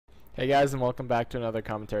Hey guys, and welcome back to another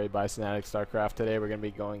commentary by SanaticStarcraft. Today we're going to be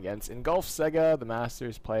going against engulfSAGA, the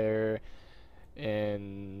Masters player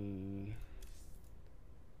in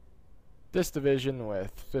this division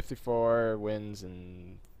with 54 wins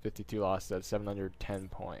and 52 losses at 710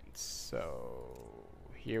 points. So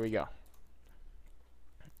here we go.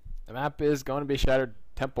 The map is going to be Shattered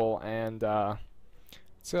Temple, and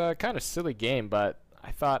it's a kind of silly game, but I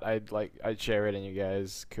thought I'd share it and you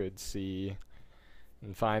guys could see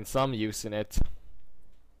and find some use in it.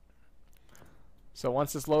 So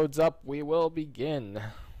once this loads up, we will begin.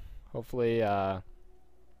 Hopefully it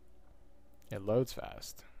loads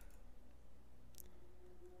fast.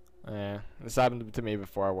 This happened to me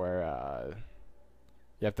before where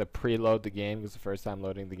you have to preload the game because the first time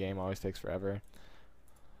loading the game always takes forever.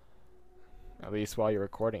 At least while you're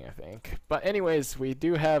recording, I think. But anyways, we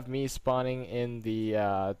do have me spawning in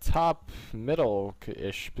the top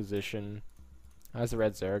middle-ish position as a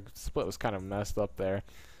red Zerg. Split was kind of messed up there.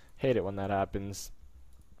 Hate it when that happens.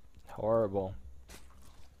 Horrible.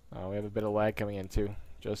 We have a bit of lag coming in too.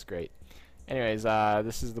 Just great. Anyways,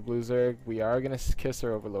 this is the blue Zerg. We are going to kiss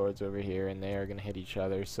our overlords over here, and they are going to hit each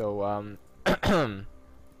other. So,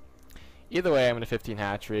 either way, I'm going to 15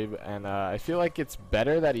 hatchery, and I feel like it's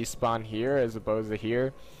better that he spawned here as opposed to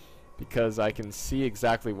here, because I can see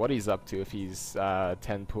exactly what he's up to. If he's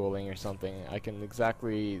 10 pooling or something, I can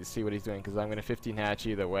exactly see what he's doing, because I'm going to 15 hatch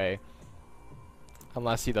either way,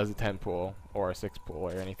 unless he does a 10 pool or a 6 pool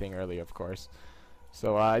or anything early, of course.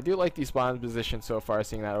 So I do like the spawn position so far.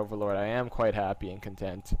 Seeing that overlord, I am quite happy and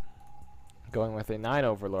content. Going with a 9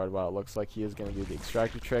 overlord, well, it looks like he is going to do the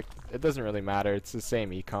extractor trick. It doesn't really matter, it's the same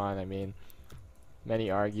econ. I mean, many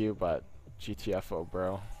argue, but GTFO,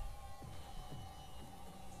 bro.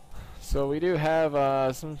 So we do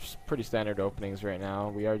have some pretty standard openings right now.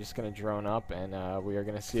 We are just going to drone up, and we are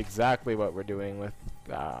going to see exactly what we're doing with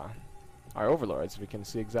our overlords. We can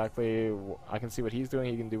see exactly. I can see what he's doing.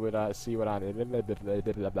 He can do what see what I'm. You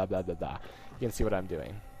can see what I'm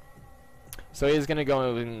doing. So he's going to go.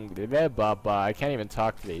 I can't even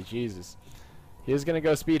talk today. Jesus. He's going to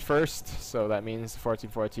go speed first. So that means the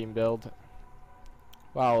 14-14 build.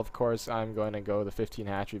 Well, of course, I'm going to go the 15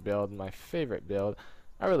 hatchery build, my favorite build.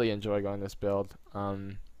 I really enjoy going this build.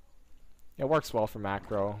 It works well for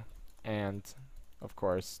macro and, of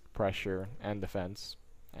course, pressure and defense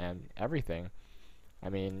and everything. I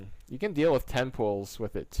mean, you can deal with 10 pulls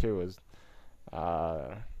with it too.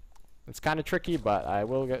 It's kind of tricky, but I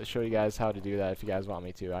will show you guys how to do that if you guys want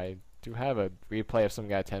me to. I do have a replay of some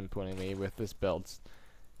guy 10 pulling me with this build,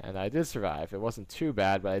 and I did survive. It wasn't too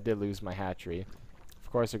bad, but I did lose my hatchery.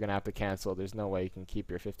 Of course, you're going to have to cancel. There's no way you can keep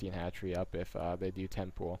your 15 hatchery up if they do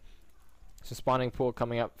 10 pool. So spawning pool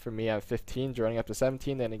coming up for me at 15, droning up to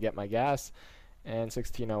 17, then to get my gas, and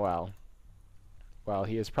 16 OL. Well,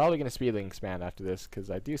 he is probably going to speedling expand after this,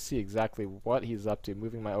 because I do see exactly what he's up to,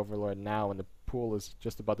 moving my overlord now when the pool is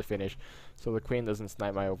just about to finish, so the queen doesn't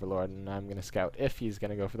snipe my overlord, and I'm going to scout if he's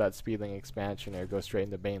going to go for that speedling expansion or go straight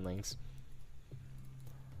into banelings.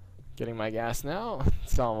 Getting my gas now.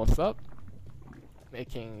 It's almost up.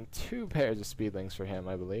 Making 2 pairs of speedlings for him,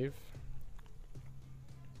 I believe.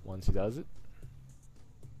 Once he does it.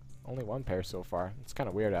 Only 1 pair so far. It's kind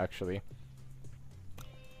of weird, actually.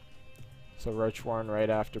 So Roach Warren right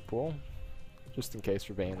after pool, just in case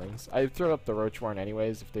for banelings. I throw up the Roach Warren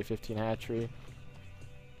anyways if they 15 hatchery,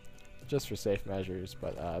 just for safe measures.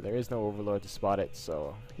 But there is no overlord to spot it,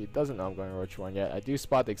 so he doesn't know I'm going Roach Warren yet. I do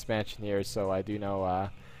spot the expansion here, so I do know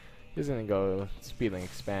he's going to go speedling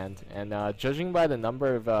expand. And judging by the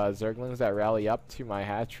number of Zerglings that rally up to my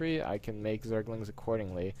hatchery, I can make Zerglings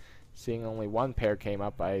accordingly. Seeing only 1 pair came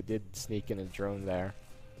up, I did sneak in a drone there.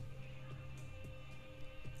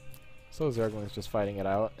 So Zergling's just fighting it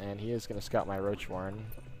out, and he is going to scout my Roach Warren.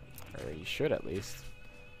 Or he should, at least.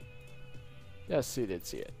 Yes, he did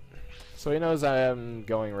see it. So he knows I am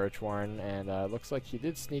going Roach Warren, and looks like he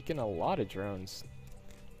did sneak in a lot of drones.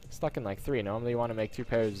 Stuck in like 3. Normally you want to make 2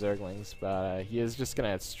 pairs of Zerglings, but he is just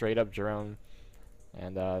going to straight up drone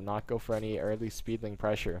and not go for any early speedling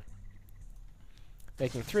pressure.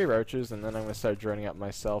 Making 3 roaches, and then I'm going to start droning up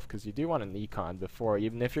myself, because you do want an econ before.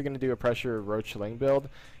 Even if you're going to do a pressure roachling build,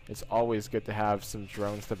 it's always good to have some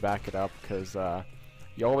drones to back it up, because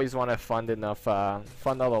you always want to fund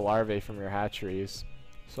all the larvae from your hatcheries.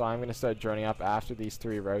 So I'm going to start droning up after these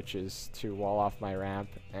 3 roaches to wall off my ramp,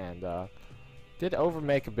 and did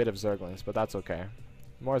overmake a bit of Zerglings, but that's okay.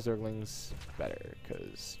 More Zerglings, better,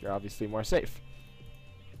 because you're obviously more safe.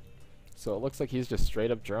 So it looks like he's just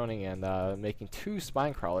straight up droning and making 2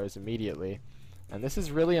 spine crawlers immediately. And this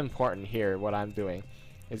is really important here, what I'm doing.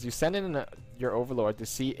 is you send in your overlord to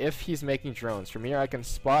see if he's making drones. From here I can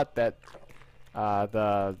spot that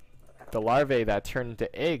the larvae that turn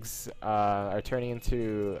into eggs are turning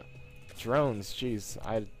into drones. Jeez,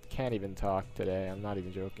 I can't even talk today. I'm not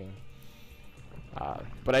even joking.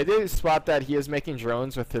 But I did spot that he is making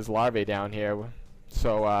drones with his larvae down here,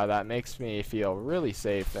 so that makes me feel really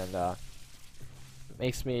safe, and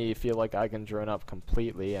makes me feel like I can drone up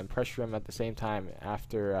completely and pressure him at the same time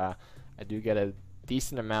after I do get a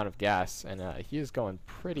decent amount of gas. And he is going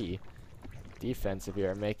pretty defensive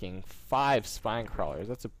here, making 5 spine crawlers.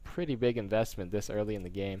 That's a pretty big investment this early in the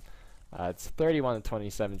game. It's 31 to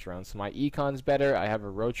 27 drones, so my econ's better. I have a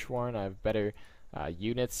roach warren. I have better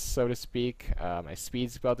units, so to speak. My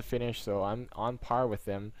speed's about to finish, so I'm on par with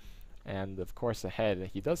him, and of course ahead.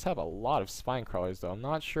 He does have a lot of spine crawlers, though. I'm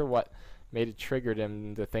not sure what made it triggered him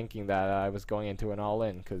into thinking that I was going into an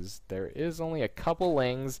all-in, because there is only a couple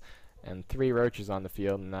lings and 3 roaches on the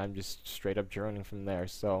field, and I'm just straight up droning from there.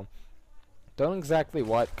 So don't know exactly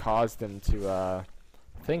what caused him to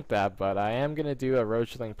think that, but I am going to do a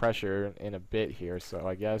roachling pressure in a bit here, so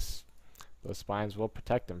I guess those spines will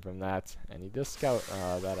protect him from that. And he does scout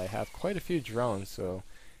that I have quite a few drones, so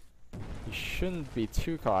he shouldn't be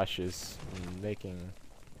too cautious in making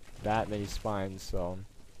that many spines. So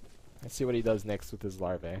let's see what he does next with his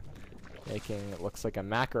larvae. Making, it looks like, a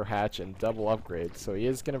macro hatch and double upgrade. So he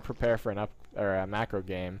is going to prepare for a macro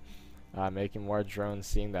game, making more drones,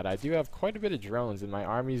 seeing that I do have quite a bit of drones and my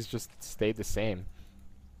armies just stayed the same.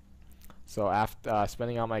 So after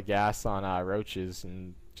spending all my gas on roaches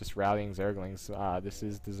and just rallying zerglings, this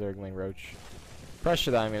is the zergling roach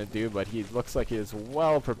pressure that I'm going to do, but he looks like he is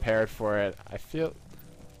well prepared for it. I feel,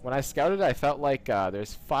 when I scouted, I felt like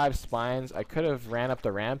there's 5 spines. I could have ran up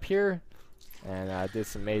the ramp here and did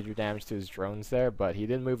some major damage to his drones there, but he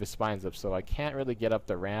didn't move his spines up, so I can't really get up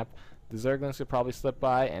the ramp. The zerglings could probably slip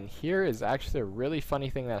by, and here is actually a really funny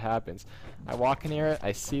thing that happens. I walk in here,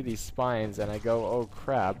 I see these spines, and I go, oh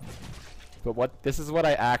crap. But this is what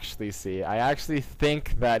I actually see. I actually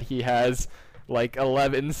think that he has like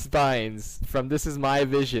 11 spines. This is my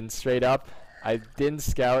vision straight up. I didn't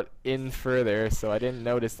scout in further, so I didn't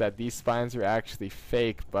notice that these spines are actually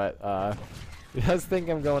fake, but he does think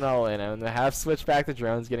I'm going all in. And I have switched back to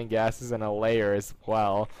drones, getting gases and a layer as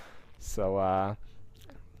well. So I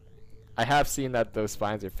have seen that those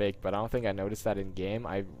spines are fake, but I don't think I noticed that in game.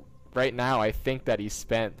 Right now I think that he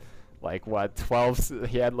spent like what, 12,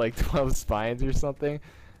 he had like 12 spines or something.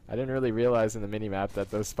 I didn't really realize in the minimap that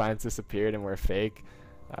those spines disappeared and were fake.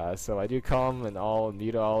 So I do call him an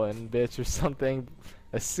muta all in bitch or something,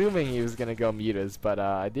 assuming he was gonna go mutas, but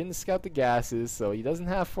I didn't scout the gases, so he doesn't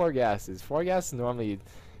have 4 gases. 4 gases normally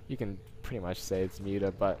you can pretty much say it's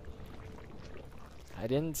muta, but I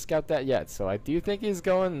didn't scout that yet, so I do think he's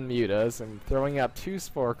going mutas. I'm throwing up 2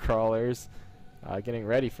 spore crawlers, getting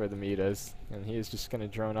ready for the mutas, and he is just going to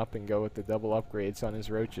drone up and go with the double upgrades on his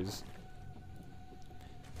roaches.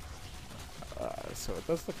 So it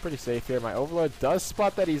does look pretty safe here. My overlord does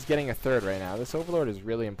spot that he's getting a 3rd right now. This overlord is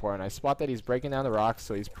really important. I spot that he's breaking down the rocks,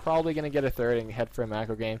 so he's probably going to get a 3rd and head for a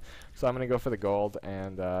macro game. So I'm going to go for the gold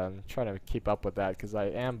and try to keep up with that, because I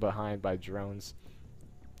am behind by drones.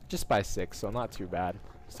 Just by 6, so not too bad.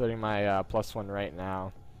 Starting my +1 right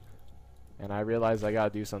now. And I realize I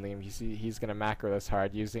gotta do something. You see, he's gonna macro this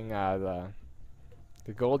hard using the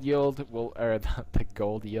gold yield will, or the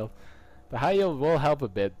gold yield. The high yield will help a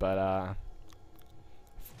bit, but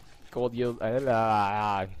gold yield,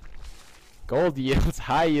 gold yields,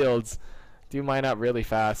 high yields do mine up really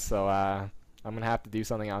fast. So I'm gonna have to do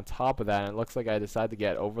something on top of that. And it looks like I decided to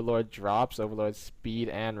get overlord drops, overlord speed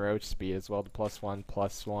and roach speed as well, the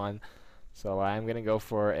 +1/+1. So I'm gonna go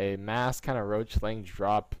for a mass kind of roachling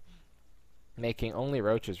drop, making only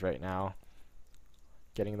roaches right now,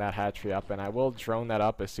 getting that hatchery up, and I will drone that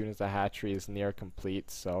up as soon as the hatchery is near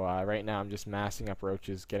complete. So right now I'm just massing up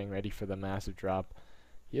roaches, getting ready for the massive drop.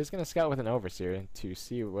 He is going to scout with an overseer to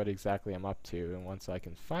see what exactly I'm up to, and once I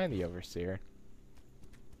can find the overseer,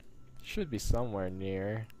 should be somewhere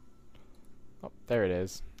near. Oh, there it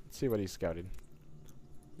is. Let's see what he scouted.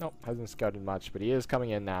 Nope, hasn't scouted much, but he is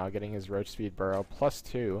coming in now, getting his roach speed burrow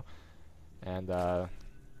 +2, and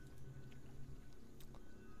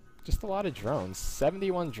just a lot of drones.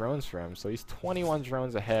 71 drones for him, so he's 21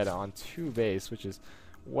 drones ahead on 2 base, which is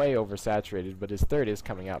way oversaturated, but his 3rd is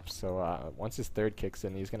coming up. So once his 3rd kicks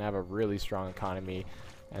in, he's going to have a really strong economy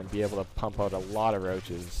and be able to pump out a lot of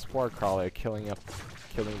roaches. Spore crawler killing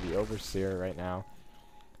the overseer right now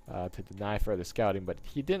to deny further scouting, but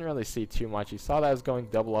he didn't really see too much. He saw that I was going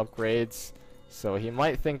double upgrades, so he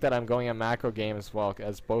might think that I'm going a macro game as well,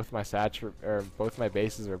 as both my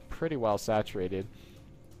bases are pretty well saturated.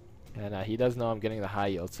 And he does know I'm getting the high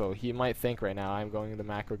yield, so he might think right now I'm going the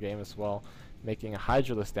macro game as well, making a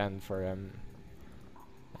Hydralisk den for him.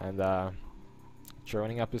 And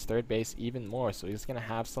droning up his third base even more, so he's going to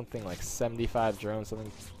have something like 75 drones,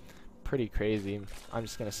 something pretty crazy. I'm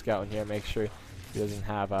just going to scout in here, make sure he doesn't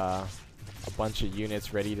have a bunch of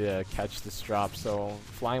units ready to catch this drop. So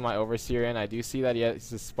flying my Overseer in, I do see that he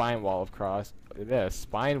has a spine wall of course,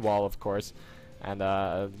 and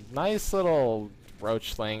a nice little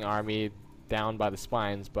roach slaying army down by the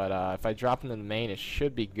spines, but if I drop into the main, it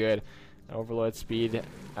should be good. Overlord speed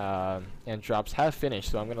and drops have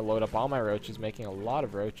finished, so I'm going to load up all my roaches, making a lot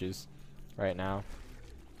of roaches right now.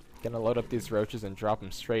 Going to load up these roaches and drop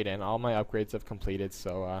them straight in. All my upgrades have completed,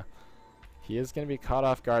 so he is going to be caught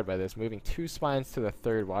off guard by this, moving 2 spines to the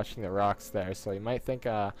third, watching the rocks there. So you might think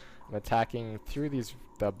I'm attacking through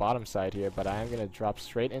the bottom side here, but I am going to drop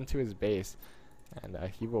straight into his base, and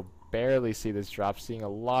he will barely see this drop, seeing a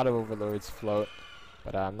lot of overlords float,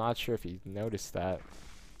 but I'm not sure if he noticed that.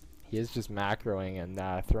 He is just macroing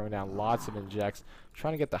and throwing down lots of injects,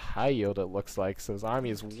 trying to get the high yield, it looks like. So his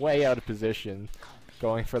army is way out of position,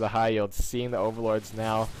 going for the high yield, seeing the overlords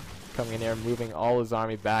now coming in here, moving all his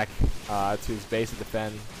army back to his base to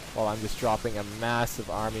defend, while I'm just dropping a massive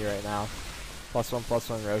army right now.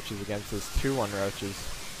 +1/+1 roaches against his 2/1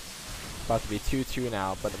 roaches. About to be 2/2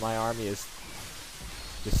 now, but my army is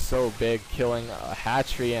just so big, killing a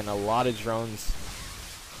hatchery and a lot of drones.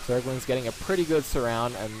 Zergling's getting a pretty good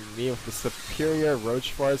surround, and me with the superior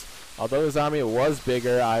roach force. Although his army was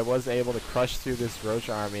bigger, I was able to crush through this roach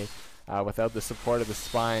army without the support of the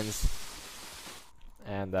spines.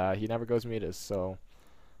 And he never goes mutas, so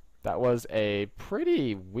that was a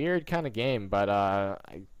pretty weird kind of game, but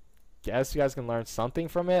I guess you guys can learn something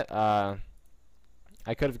from it.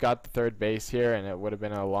 I could have got the third base here, and it would have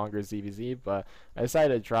been a longer ZVZ, but I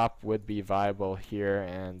decided a drop would be viable here,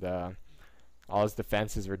 and all his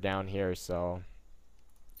defenses were down here, so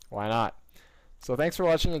why not? So thanks for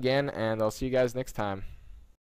watching again, and I'll see you guys next time.